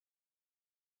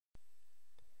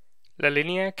La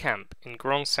Linière camp in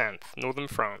Grande-Synthe, northern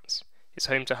France, is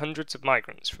home to hundreds of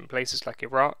migrants from places like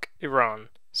Iraq, Iran,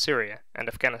 Syria, and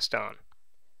Afghanistan.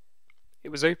 It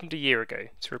was opened a year ago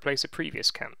to replace a previous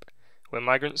camp, where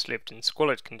migrants lived in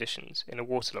squalid conditions in a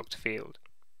waterlogged field.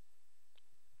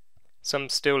 Some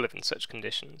still live in such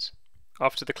conditions.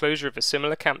 After the closure of a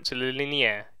similar camp to La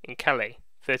Linière in Calais,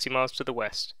 30 miles to the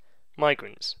west,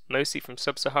 migrants, mostly from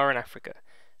sub-Saharan Africa,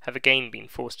 have again been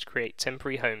forced to create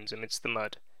temporary homes amidst the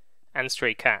mud and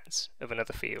stray cats of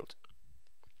another field.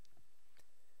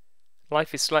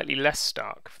 Life is slightly less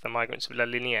stark for the migrants of La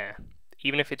Linière,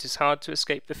 even if it is hard to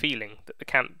escape the feeling that the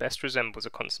camp best resembles a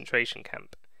concentration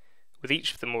camp, with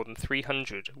each of the more than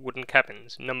 300 wooden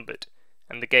cabins numbered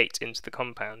and the gate into the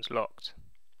compounds locked.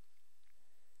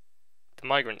 The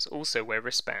migrants also wear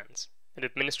wristbands, an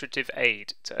administrative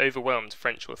aid to overwhelmed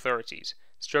French authorities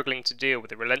struggling to deal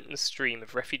with a relentless stream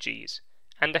of refugees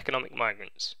and economic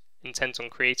migrants intent on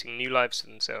creating new lives for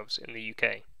themselves in the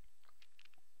UK.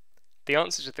 The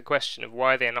answer to the question of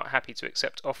why they are not happy to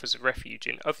accept offers of refuge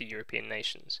in other European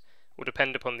nations will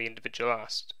depend upon the individual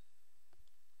asked.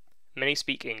 Many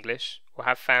speak English or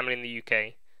have family in the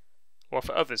UK, while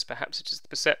for others perhaps it is the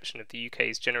perception of the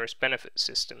UK's generous benefits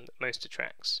system that most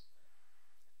attracts.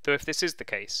 Though if this is the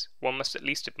case, one must at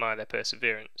least admire their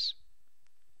perseverance.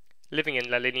 Living in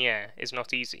La Linière is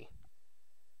not easy.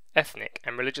 Ethnic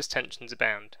and religious tensions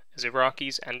abound, as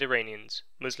Iraqis and Iranians,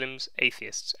 Muslims,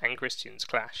 atheists and Christians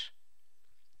clash.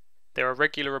 There are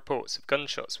regular reports of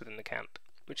gunshots within the camp,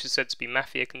 which is said to be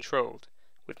mafia-controlled,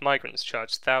 with migrants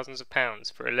charged thousands of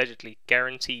pounds for allegedly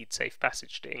guaranteed safe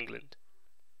passage to England.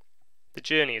 The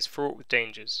journey is fraught with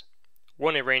dangers.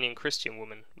 One Iranian Christian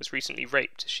woman was recently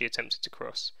raped as she attempted to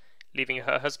cross, leaving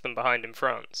her husband behind in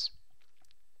France.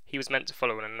 He was meant to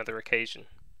follow on another occasion.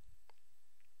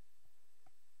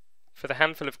 For the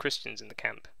handful of Christians in the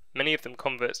camp, many of them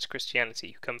converts to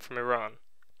Christianity who come from Iran,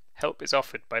 help is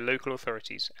offered by local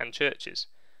authorities and churches,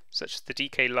 such as the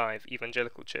DK Live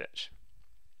Evangelical Church.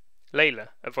 Layla,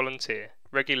 a volunteer,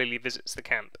 regularly visits the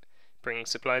camp, bringing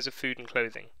supplies of food and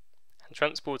clothing, and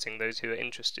transporting those who are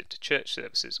interested to church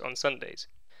services on Sundays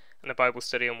and a Bible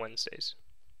study on Wednesdays.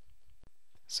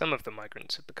 Some of the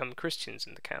migrants have become Christians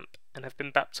in the camp and have been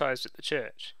baptized at the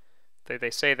church, though they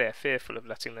say they are fearful of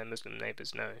letting their Muslim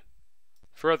neighbours know.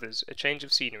 For others, a change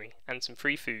of scenery and some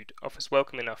free food offers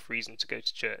welcome enough reason to go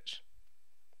to church.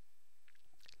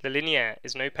 La Linière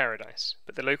is no paradise,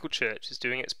 but the local church is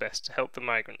doing its best to help the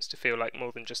migrants to feel like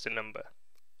more than just a number,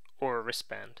 or a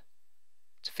wristband,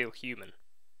 to feel human.